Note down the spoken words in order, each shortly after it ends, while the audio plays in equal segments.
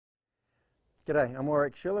G'day, I'm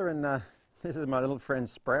Warwick Schiller and this is my little friend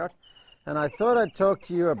Sprout, and I thought I'd talk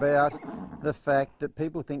to you about the fact that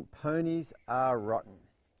people think ponies are rotten,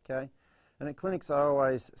 okay? And at clinics I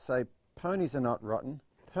always say ponies are not rotten.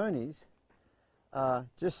 Ponies are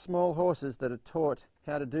just small horses that are taught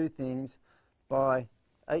how to do things by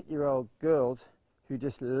 8-year-old girls who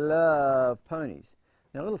just love ponies.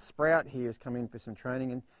 Now little Sprout here has come in for some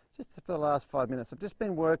training, and just for the last 5 minutes I've just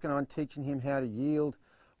been working on teaching him how to yield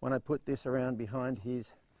when I put this around behind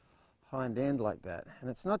his hind end like that. And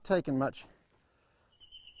it's not taken much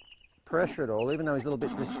pressure at all, even though he's a little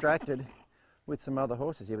bit distracted with some other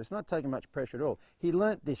horses here, but it's not taking much pressure at all. He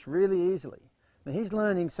learnt this really easily. Now he's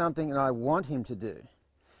learning something that I want him to do.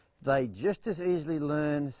 They just as easily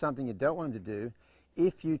learn something you don't want him to do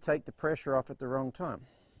if you take the pressure off at the wrong time.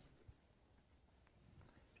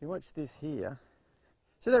 If you watch this here,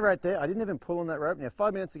 see that right there? I didn't even pull on that rope. Now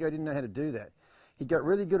 5 minutes ago I didn't know how to do that. He got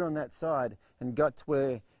really good on that side and got to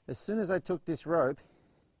where, as soon as I took this rope,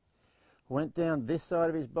 went down this side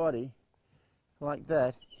of his body, like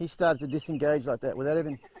that, he started to disengage like that without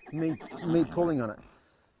even me pulling on it.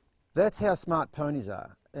 That's how smart ponies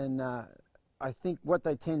are. And I think what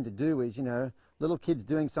they tend to do is, you know, little kids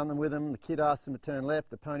doing something with them, the kid asks them to turn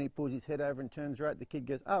left, the pony pulls his head over and turns right, the kid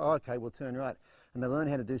goes, oh, okay, we'll turn right. And they learn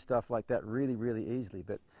how to do stuff like that really, really easily.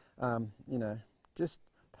 But, you know, just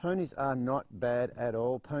ponies are not bad at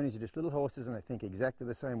all. Ponies are just little horses and they think exactly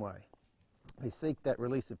the same way. They seek that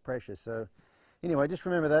release of pressure. So anyway, just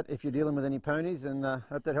remember that if you're dealing with any ponies, and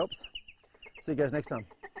hope that helps. See you guys next time.